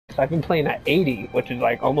I've been playing at 80, which is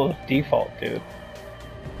like almost default, dude.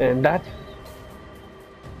 And that's...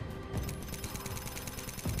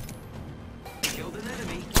 Killed an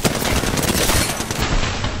enemy.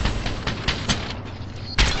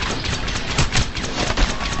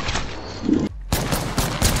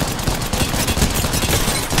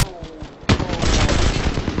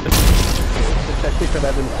 Especially because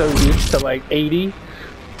I've been so used to like 80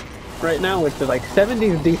 right now, which is like 70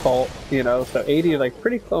 is default, you know, so 80 is like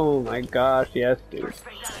pretty cool. Oh my gosh, yes, dude.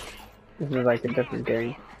 This is like a different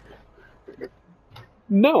game.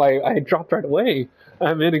 No, I dropped right away.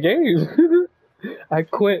 I'm in a game. I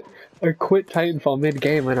quit Titanfall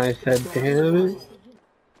mid-game and I said, damn it.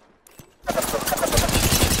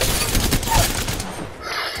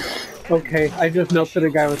 Okay, I just melted a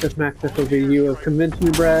guy with this max FOV. You have convinced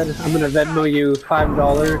me, Brad. I'm gonna Venmo you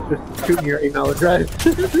 $5. Just shoot me your email address.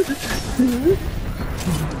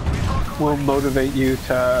 Will motivate you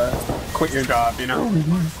to quit your job, you know? We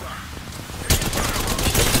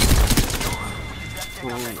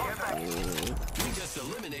just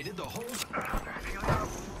eliminated the whole.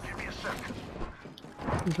 Give me a second.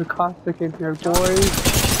 There's a caustic in here,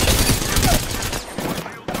 boys.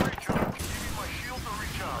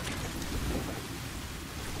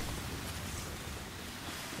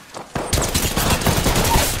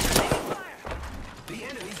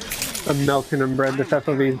 I'm melting him, Brad. This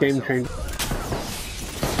FOV is game changer.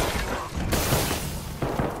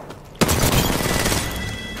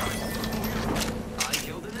 I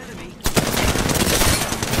killed an enemy.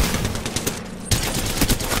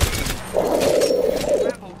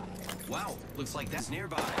 Wow, looks like that's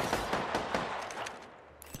nearby.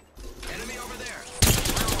 Enemy over there.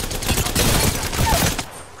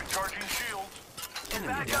 Recharging shields.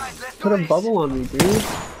 Enemy down. Put a bubble on me, dude.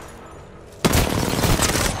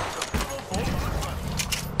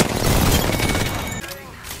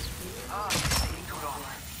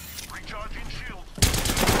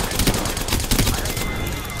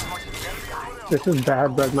 This is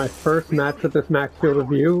bad, but my first match with this max field of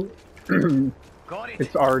view,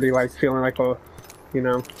 it's already like feeling like a, you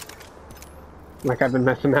know, like I've been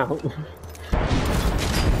messing out.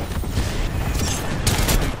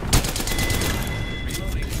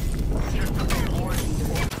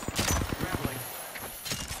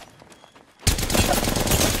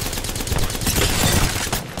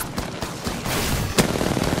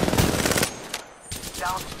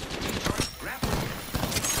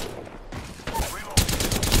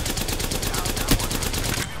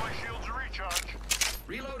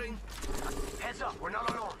 Reloading. Heads up, we're not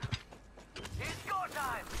alone. It's go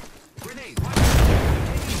time. Grenade.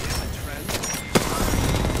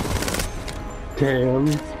 Damn.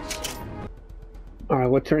 Alright,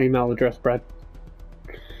 what's your email address, Brad?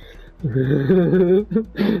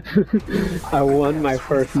 I won my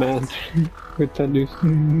first match with the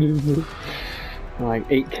new like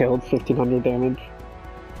 8 killed, 1500 damage.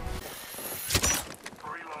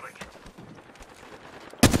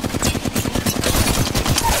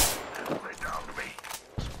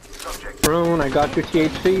 Drone, I got your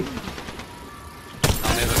THC.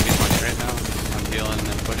 I'm able to get money right now. I'm healing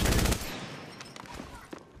and pushing.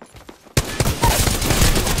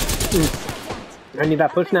 I need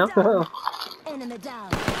that push now. Enemy down.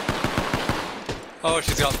 Oh,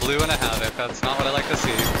 she's got blue and a havoc. That's not what I like to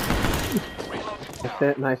see. Nice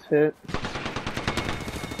hit, nice hit.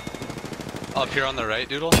 Up here on the right,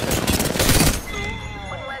 Doodle.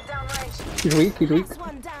 He's weak, he's weak.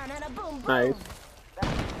 Nice.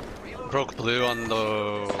 Broke blue on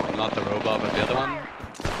the, not the robot, but the other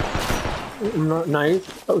one. Not nice.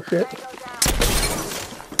 Oh shit.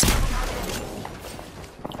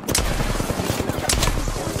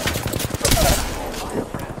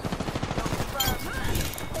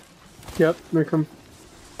 Yep, here come.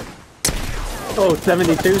 Oh,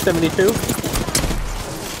 72, 72.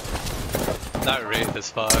 That rate is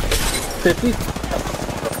fucked. 50.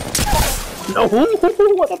 No,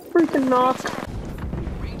 what a freaking knock.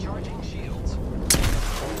 Recharging shields.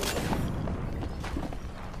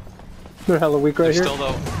 They're hella weak right They're here. still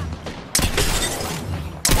though.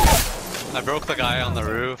 I broke the guy on the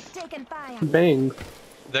roof. Bang.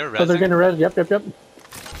 They're Oh, they're rezzing. getting res. Yep, yep, yep. They're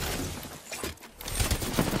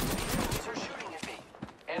shooting at me.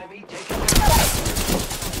 Enemy taken.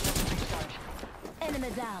 Enemy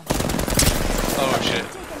down. Oh shit.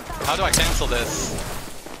 How do I cancel this?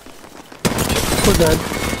 We're dead.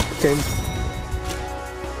 Game.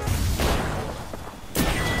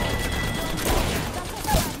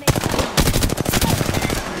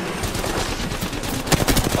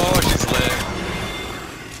 Oh, she's lit.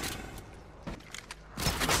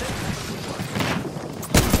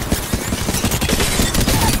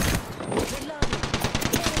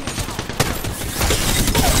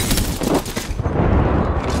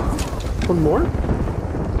 one more?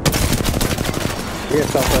 Yeah,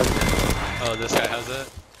 self-res. Oh, this guy has it.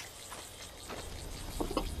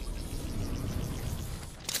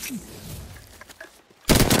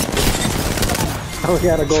 Oh, he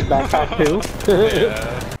had a gold backpack too.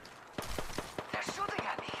 Yeah. They're shooting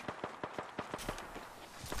at me.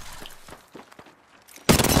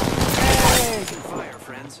 Taking fire,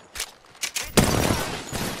 friends.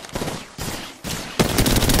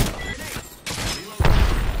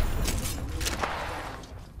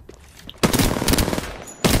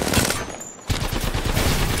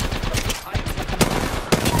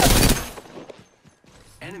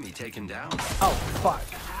 Enemy taken down. Oh, fuck.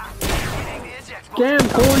 Damn,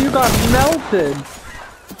 fool, you got melted!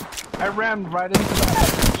 I ran right into that.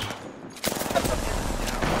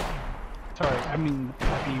 Sorry, I mean the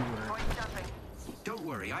B word. Don't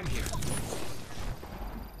worry, I'm here.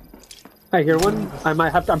 I hear one. I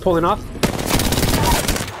might have to. I'm pulling off.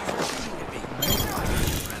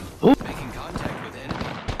 Making contact with enemy.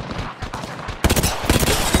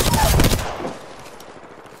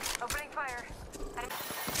 Opening fire.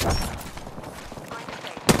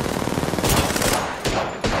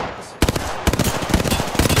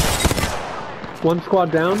 One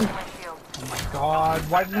squad down. Oh my god,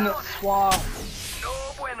 why didn't it swap? No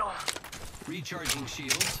bueno. Recharging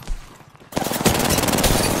shields.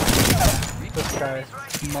 This guy,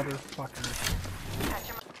 motherfucker.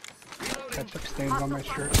 Ketchup stains on my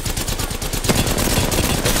shirt.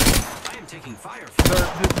 I am taking fire.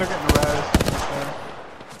 They're getting res.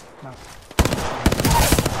 No.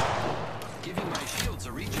 Giving my shields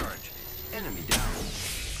a recharge. Enemy down.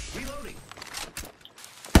 Reloading.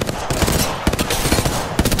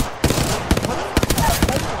 What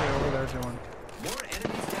are they over there doing? More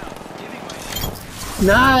enemies down. Giving my shields.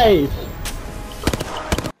 Nice.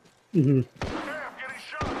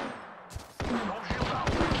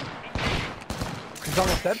 He's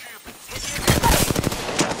almost dead.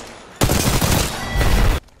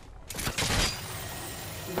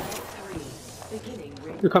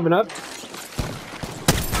 You're coming up. I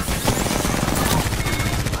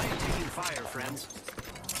am taking fire, friends.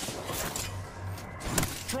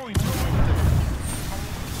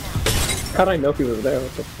 How'd I know he was there?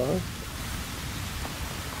 What the fuck?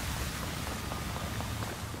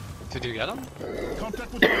 Did you get him?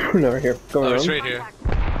 No, right here. Go Oh, around. it's right here.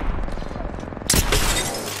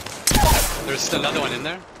 There's another one in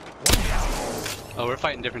there. Oh, we're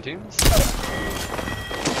fighting different teams?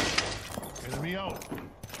 Enemy out.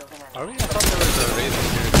 Are we? I thought there was a raid in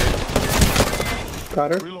here too.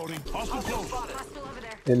 Got her. Reloading. Hostile close. Hostile over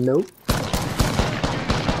there. And nope.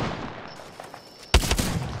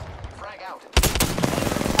 Frag out.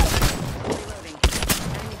 Reloading.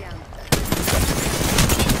 Enemy down.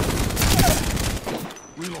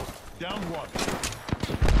 Reload. Down one.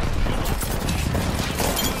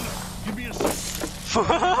 Give me a sec.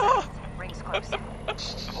 Rings close.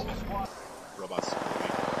 Robots.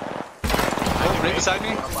 Oh, right beside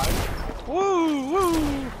me. Woo,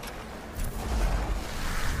 woo.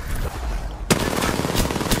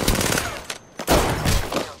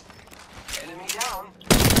 Enemy down.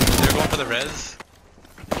 They're going for the res.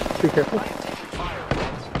 Be careful.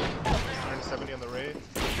 170 on the raid.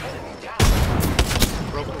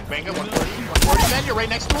 Broke Manga 140. 140 man, you're right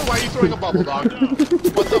next to her. Why are you throwing a bubble, dog?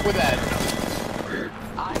 What's up with that?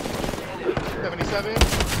 77.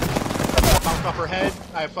 Bounced off her head.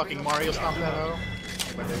 I have fucking Mario stomped that hoe.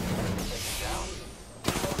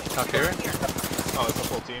 Top here. Oh, it's a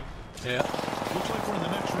full team. Yeah. Looks like we're in the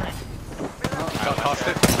next ring. Got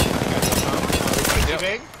caustic. Yep.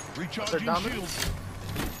 Big. Recharging dominant. shields.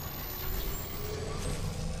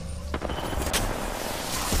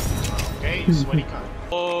 Okay, you sweaty cunt.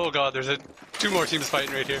 Oh god, there's two more teams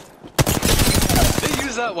fighting right here. They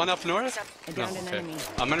use that one up north? I No, downed an okay. enemy.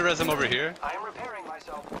 I'm gonna res them over here. I am repairing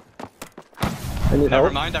myself. I need Never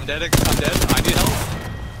help. mind, I'm dead. I'm dead. I need help.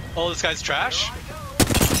 Oh, this guy's trash.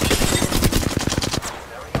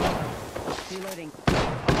 Reloading.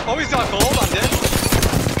 Oh, he's got gold. I'm dead.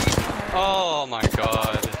 Oh my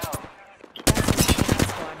god.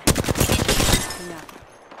 Squad. Enough.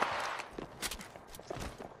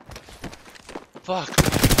 Fuck.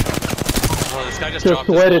 Oh, this guy just Just dropped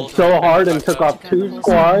his sweated gold. so hard and Fucked took up. off 2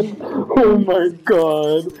 squads. Oh my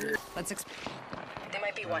god. Let's They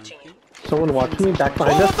might be watching you. Someone watching me back Oh,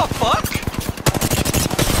 behind what us. the fuck?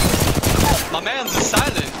 My man's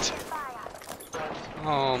silent.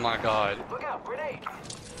 Oh my god. Look out, grenade.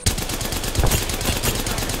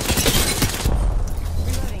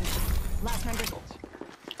 Reloading. Last member.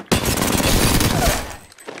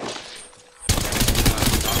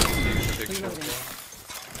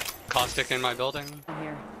 Caustic in my building. I'm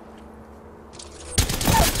here.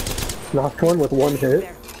 Knocked one with one hit.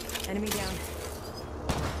 There. Enemy down.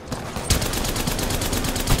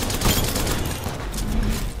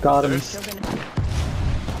 Got him. Still gonna.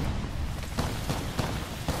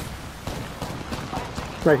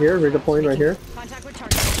 Right here, redeploying right here. Contact with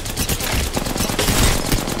target.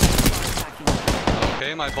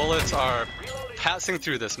 Okay, my bullets are passing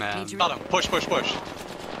through this man. Got him. Push, push, push.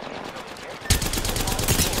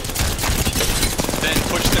 Then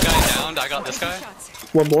push the guy down. I got this guy.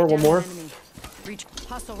 One more, one more. Reach.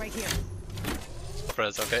 Hostile right here.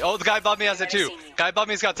 Self-res, okay. Oh, the guy above me has it too. Guy above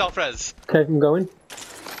me's got self-res. Okay, I'm going.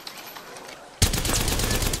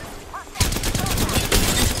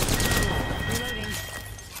 Reloading.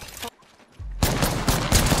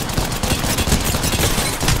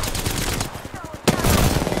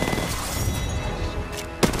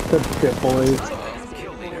 Good shit, boys.